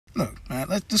man.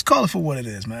 Let's just call it for what it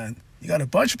is, man. You got a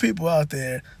bunch of people out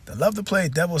there that love to play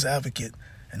devil's advocate,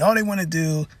 and all they want to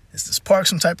do is to spark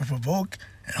some type of provoke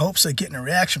in hopes of getting a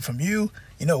reaction from you.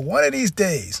 You know, one of these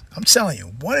days, I'm telling you,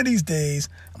 one of these days,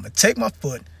 I'm going to take my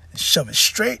foot and shove it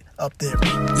straight up there.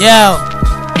 Yo,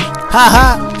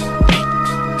 haha,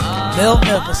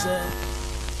 Magnificent.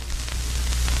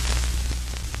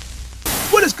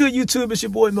 What is good, YouTube? It's your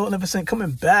boy Magnificent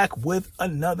coming back with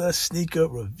another sneaker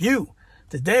review.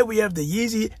 Today we have the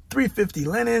Yeezy 350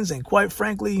 linens, and quite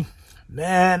frankly,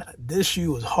 man, this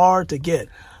shoe was hard to get.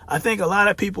 I think a lot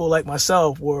of people like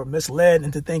myself were misled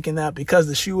into thinking that because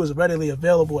the shoe was readily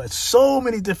available at so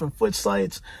many different foot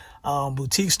sites,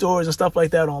 boutique stores and stuff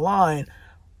like that online,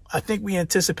 I think we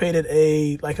anticipated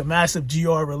a massive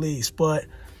GR release, but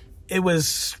it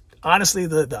was honestly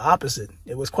the opposite.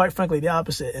 It was quite frankly the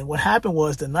opposite. And what happened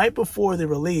was, the night before the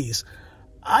release,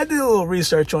 I did a little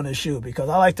research on this shoe because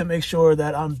I like to make sure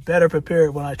that I'm better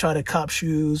prepared when I try to cop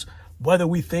shoes, whether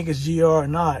we think it's GR or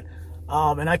not.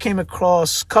 And I came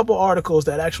across a couple articles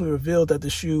that actually revealed that the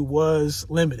shoe was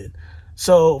limited.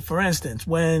 So, for instance,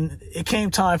 when it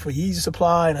came time for Yeezy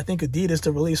Supply and I think Adidas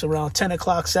to release around 10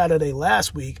 o'clock Saturday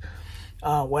last week,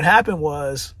 what happened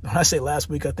was, when I say last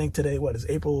week, I think today, is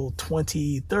April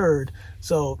 23rd,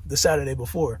 so the Saturday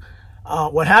before.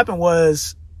 What happened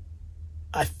was,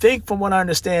 I think from what I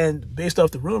understand, based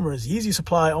off the rumors, Yeezy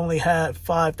Supply only had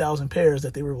 5,000 pairs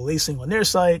that they were releasing on their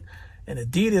site, and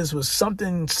Adidas was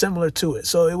something similar to it.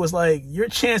 So it was like your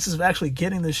chances of actually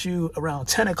getting the shoe around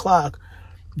 10 o'clock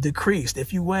decreased.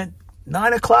 If you went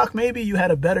 9 o'clock, maybe you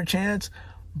had a better chance,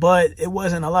 but it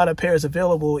wasn't a lot of pairs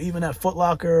available, even at Foot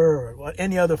Locker or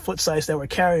any other foot sites that were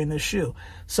carrying this shoe.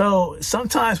 So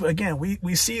sometimes, again,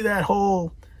 we see that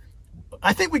whole,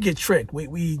 I think we get tricked.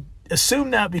 We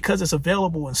assume that because it's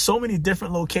available in so many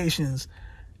different locations,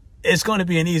 it's going to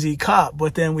be an easy cop,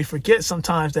 but then we forget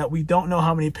sometimes that we don't know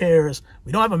how many pairs.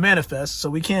 We don't have a manifest,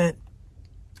 so we can't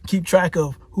keep track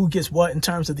of who gets what in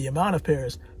terms of the amount of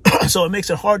pairs. So it makes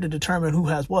it hard to determine who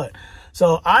has what.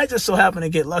 So I just so happen to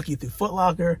get lucky through Foot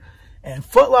Locker. And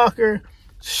Foot Locker,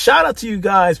 shout out to you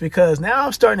guys, because now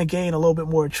I'm starting to gain a little bit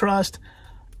more trust.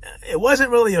 It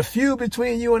wasn't really a feud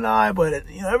between you and I, but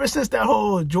ever since that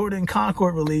whole Jordan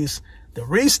Concord release, the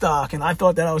restock, and I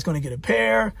thought that I was going to get a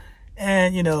pair,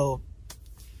 and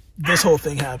this whole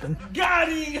thing happened.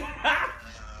 Got him!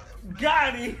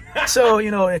 Got him! So,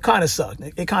 it kind of sucked.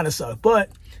 It kind of sucked. But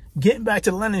getting back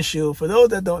to the linen shoe, for those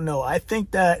that don't know, I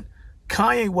think that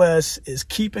Kanye West is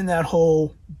keeping that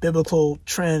whole biblical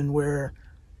trend where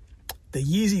the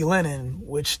Yeezy linen,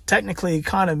 which technically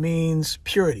kind of means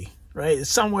purity, right? It's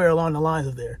somewhere along the lines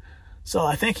of there. So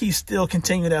I think he's still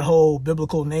continuing that whole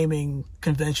biblical naming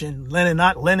convention. Linen,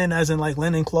 not linen as in like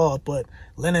linen cloth, but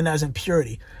linen as in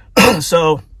purity.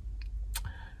 So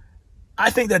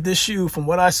I think that this shoe, from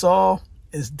what I saw,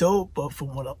 is dope. But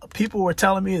from what people were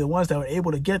telling me, the ones that were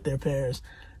able to get their pairs,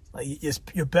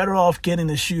 you're better off getting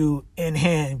the shoe in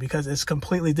hand because it's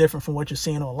completely different from what you're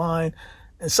seeing online.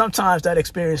 And sometimes that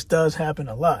experience does happen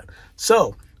a lot.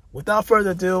 So without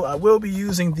further ado, I will be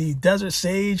using the Desert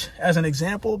Sage as an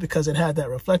example because it had that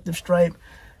reflective stripe,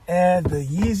 and the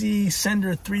Yeezy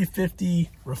Cinder 350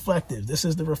 reflective. This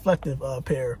is the reflective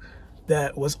pair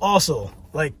that was also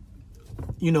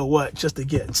just to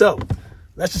get. So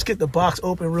let's just get the box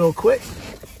open real quick.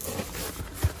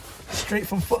 Straight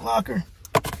from Foot Locker.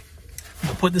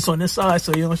 I'll put this on this side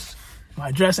so my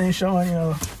address ain't showing.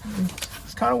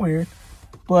 It's kind of weird,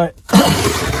 but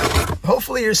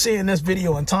hopefully you're seeing this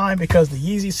video in time because the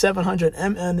Yeezy 700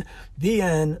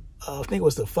 MNVM, I think it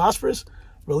was the Phosphorus,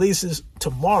 releases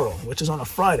tomorrow, which is on a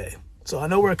Friday. So I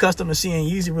know we're accustomed to seeing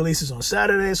Yeezy releases on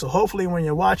Saturday. So hopefully when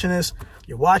you're watching this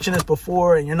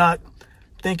before, and you're not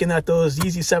thinking that those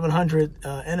Yeezy 700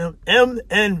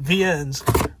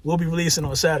 MNVMs will be releasing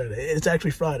on Saturday. It's actually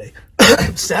Friday.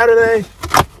 Saturday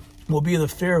will be the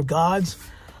Fear of Gods.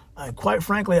 And quite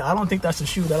frankly, I don't think that's a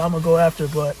shoe that I'm going to go after,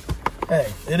 but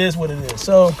hey, it is what it is.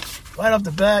 So right off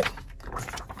the bat,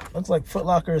 looks like Foot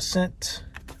Locker sent,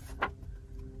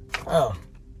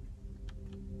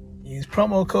 use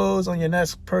promo codes on your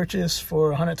next purchase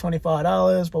for $125, blah,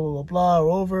 blah, blah, blah, or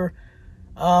over.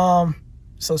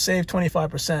 So save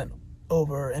 25%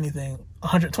 over anything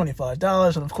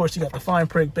 $125. And of course you got the fine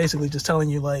print basically just telling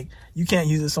you you can't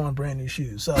use this on brand new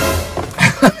shoes. So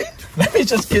let me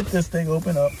just get this thing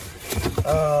open up.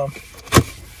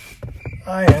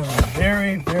 I am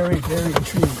very, very, very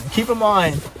intrigued. And keep in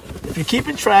mind, if you're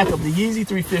keeping track of the Yeezy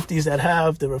 350s that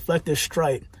have the reflective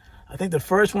stripe, I think the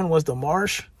first one was the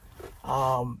Marsh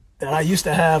that I used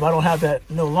to have. I don't have that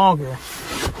no longer.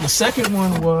 The second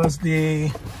one was the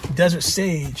Desert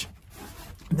Sage.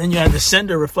 Then you have the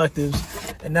Sender reflectives,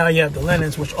 and now you have the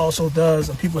linens, which also does,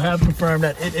 and people have confirmed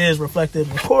that it is reflective.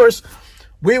 And of course,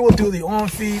 we will do the on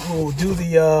feet. We'll do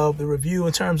the review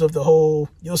in terms of the whole.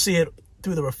 You'll see it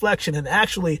through the reflection, and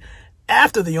actually,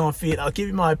 after the on feet, I'll give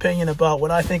you my opinion about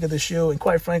what I think of the shoe. And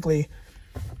quite frankly,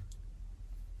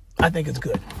 I think it's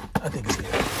good. I think it's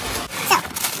good.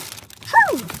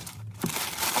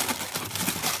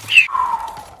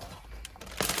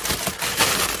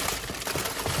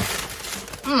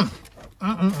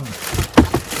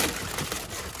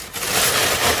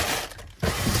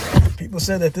 People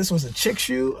said that this was a chick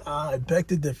shoe. I beg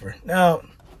to differ. Now,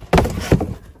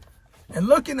 and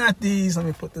looking at these, let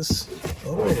me put this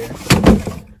over here.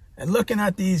 And looking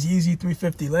at these Yeezy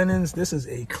 350 linens, this is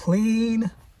a clean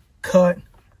cut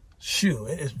shoe.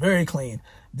 It is very clean.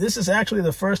 This is actually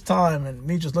the first time, and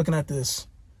me just looking at this,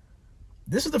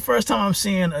 this is the first time I'm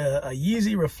seeing a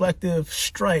Yeezy reflective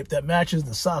stripe that matches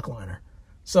the sock liner.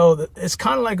 So it's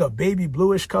kind of like a baby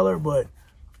bluish color, but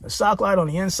the sock light on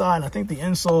the inside, and I think the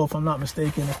insole, if I'm not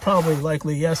mistaken, is probably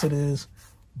likely, yes it is,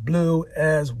 blue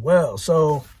as well.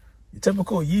 So your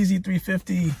typical Yeezy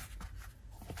 350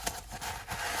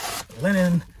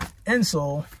 linen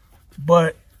insole,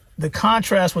 but the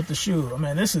contrast with the shoe, I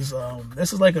mean, this is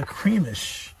like a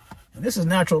creamish, and this is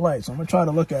natural light, so I'm gonna try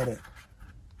to look at it.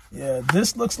 Yeah,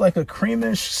 this looks like a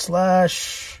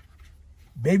creamish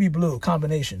 / baby blue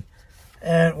combination.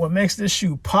 And what makes this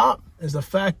shoe pop is the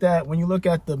fact that when you look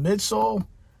at the midsole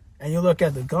and you look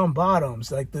at the gum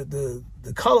bottoms, like the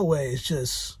colorway is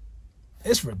just,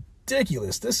 it's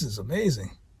ridiculous. This is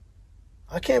amazing.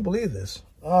 I can't believe this.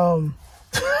 I'm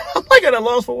like at a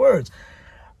loss for words,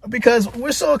 because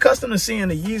we're so accustomed to seeing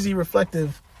the Yeezy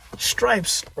reflective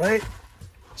stripes, right?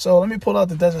 So let me pull out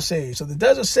the Desert Sage. So the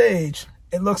Desert Sage,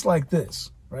 it looks like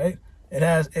this, right? It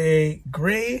has a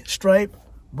gray stripe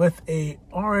with a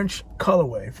orange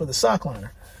colorway for the sock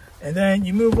liner. And then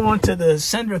you move on to the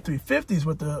Sender 350s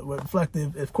with the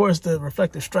reflective. Of course, the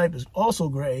reflective stripe is also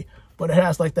gray, but it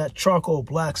has like that charcoal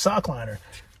black sock liner.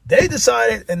 They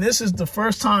decided, and this is the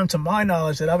first time to my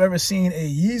knowledge that I've ever seen a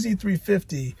Yeezy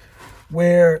 350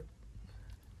 where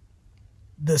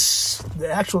the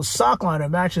actual sock liner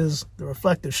matches the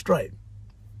reflective stripe.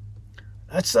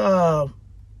 That's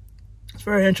it's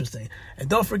very interesting. And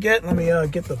don't forget, let me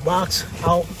get the box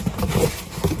out,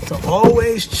 to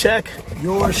always check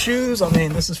your shoes. I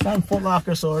mean, this is from Foot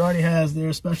Locker, so it already has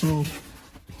their special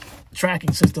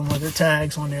tracking system with their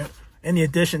tags on there, in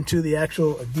addition to the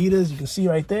actual Adidas. You can see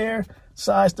right there,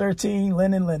 size 13,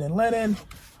 linen. It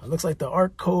looks like the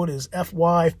ARC code is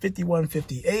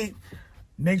FY5158.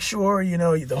 Make sure, you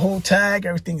know, the whole tag,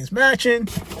 everything is matching.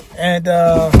 And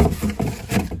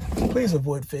please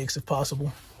avoid fakes if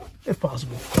possible.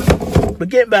 But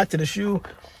getting back to the shoe,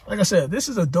 like I said, this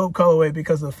is a dope colorway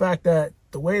because of the fact that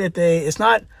the way that it's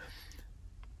not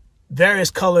various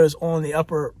colors on the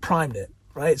upper prime knit,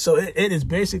 right? So it is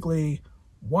basically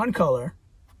one color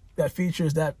that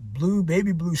features that blue,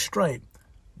 baby blue stripe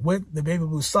with the baby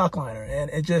blue sock liner. And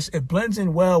it blends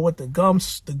in well with the gum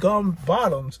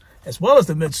bottoms as well as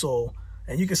the midsole.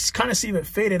 And you can kind of see it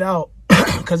faded out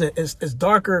because it's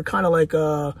darker, kind of like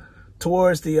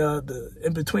towards the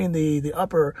in between the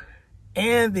upper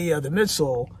and the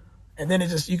midsole, and then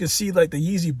you can see like the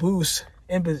Yeezy boost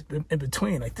in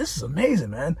between. Like, this is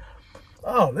amazing, man.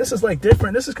 Oh, this is like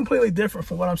different. This is completely different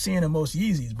from what I'm seeing in most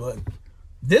Yeezys, but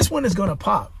this one is gonna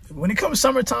pop when it comes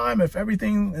summertime. If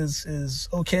everything is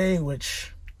okay,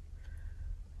 which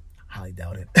I highly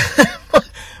doubt it,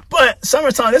 but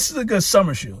summertime, this is a good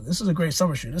summer shoe. This is a great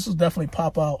summer shoe. This will definitely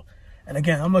pop out. And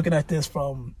again, I'm looking at this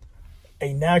from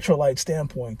a natural light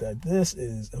standpoint, that this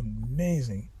is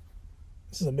amazing.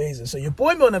 This is amazing. So your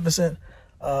boy Magnificent,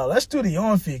 let's do the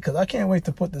on feet, because I can't wait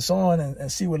to put this on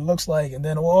and see what it looks like. And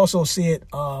then we'll also see it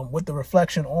with the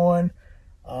reflection on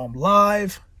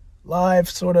live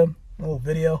sort of little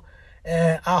video.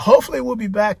 And hopefully we'll be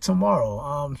back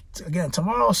tomorrow. Again,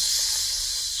 tomorrow,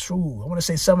 I want to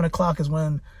say 7 o'clock is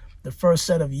when the first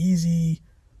set of Yeezy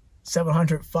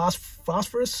 700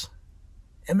 Phosphorus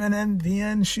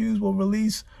MNVM shoes will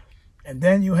release, and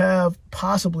then you have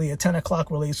possibly a 10 o'clock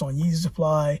release on Yeezy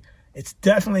Supply. It's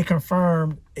definitely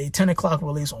confirmed a 10 o'clock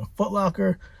release on Foot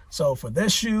Locker. So for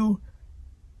this shoe,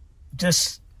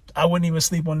 I wouldn't even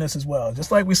sleep on this as well.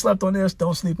 Just like we slept on this,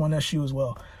 don't sleep on that shoe as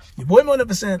well. Your boy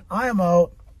Magnificent, I am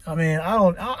out. I mean, I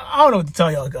don't know what to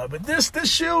tell y'all guys, but this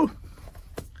shoe,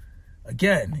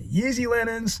 again, Yeezy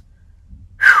linens.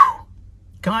 Whew,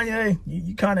 Kanye,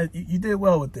 you did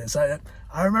well with this.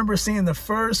 I remember seeing the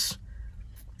first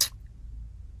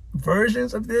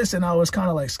versions of this, and I was kind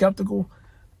of like skeptical,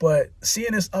 But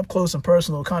seeing this up close and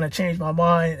personal kind of changed my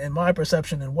mind and my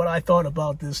perception and what I thought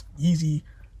about this Yeezy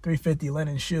 350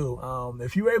 linen shoe.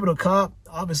 If you were able to cop,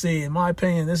 obviously, in my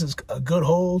opinion, this is a good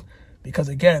hold because,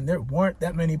 again, there weren't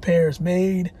that many pairs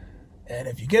made. And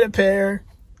if you get a pair,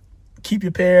 keep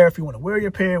your pair. If you want to wear your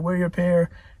pair, wear your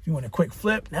pair. If you want a quick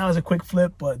flip, now is a quick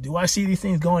flip. But do I see these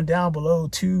things going down below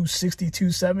 260,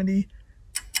 270?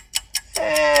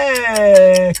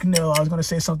 Heck no. I was going to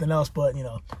say something else, but, you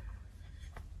know.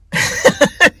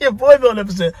 Your boy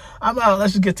Magnificent. I'm out.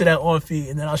 Let's just get to that on feet,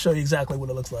 and then I'll show you exactly what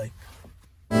it looks like.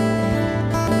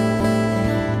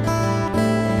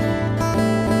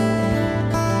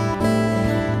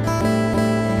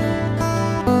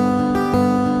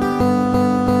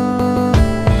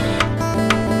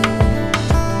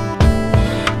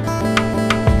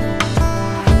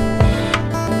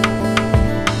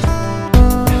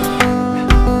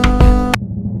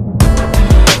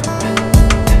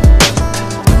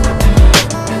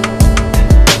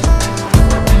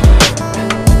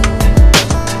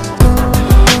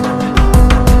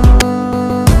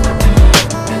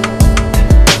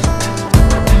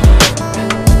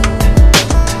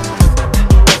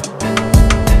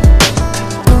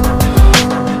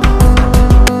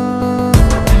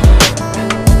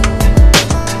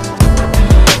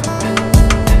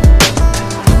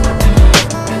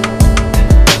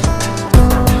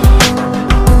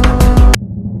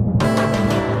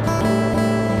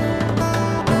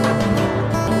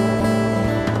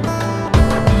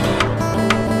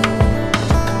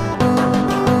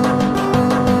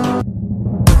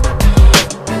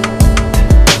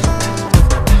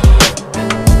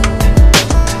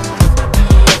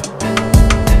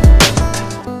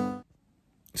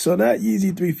 So that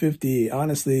Yeezy 350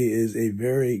 honestly is a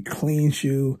very clean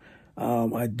shoe.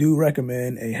 I do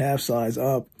recommend a half size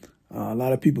up. A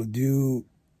lot of people do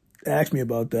ask me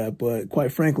about that, but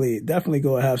quite frankly, definitely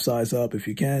go a half size up if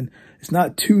you can. It's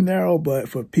not too narrow, but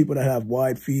for people that have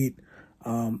wide feet,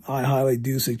 I highly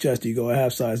do suggest you go a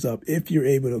half size up if you're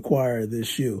able to acquire this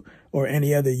shoe or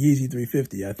any other Yeezy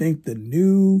 350. I think the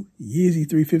new Yeezy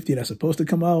 350 that's supposed to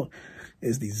come out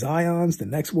is the Zion's, the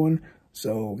next one.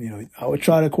 So, you know, I would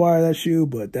try to acquire that shoe,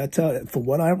 but that's how, from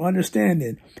what I'm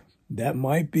understanding, that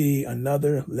might be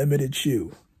another limited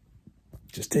shoe.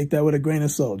 Just take that with a grain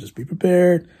of salt. Just be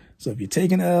prepared. So if you're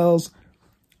taking L's,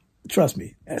 trust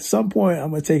me, at some point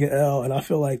I'm going to take an L, and I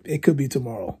feel like it could be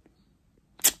tomorrow.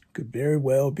 Could very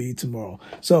well be tomorrow.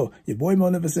 So your boy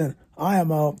Magnificent, I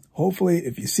am out. Hopefully,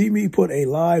 if you see me put a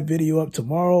live video up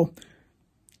tomorrow,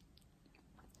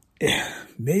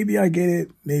 maybe I get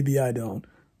it, maybe I don't.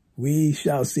 We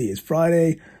shall see. It's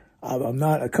Friday. I'm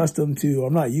not accustomed to,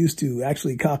 I'm not used to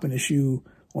actually copping a shoe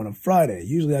on a Friday.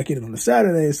 Usually I get it on a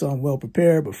Saturday, so I'm well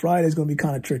prepared, but Friday's going to be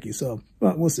kind of tricky. So,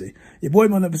 well, we'll see. Your boy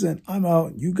Magnificent, I'm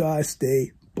out. You guys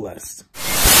stay blessed.